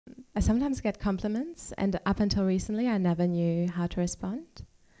I sometimes get compliments, and up until recently I never knew how to respond.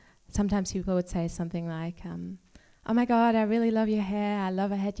 Sometimes people would say something like, oh my God, I really love your hair, I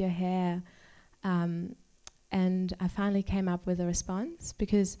love I had your hair. And I finally came up with a response,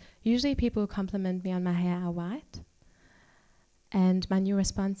 because usually people who compliment me on my hair are white. And my new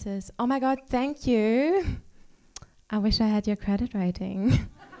response is, oh my God, thank you. I wish I had your credit rating.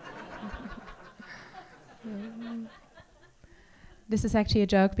 This is actually a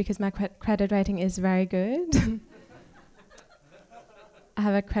joke, because my credit rating is very good. I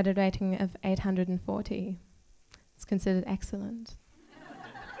have a credit rating of 840. It's considered excellent.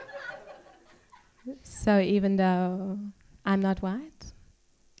 So even though I'm not white,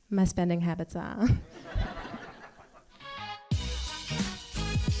 my spending habits are.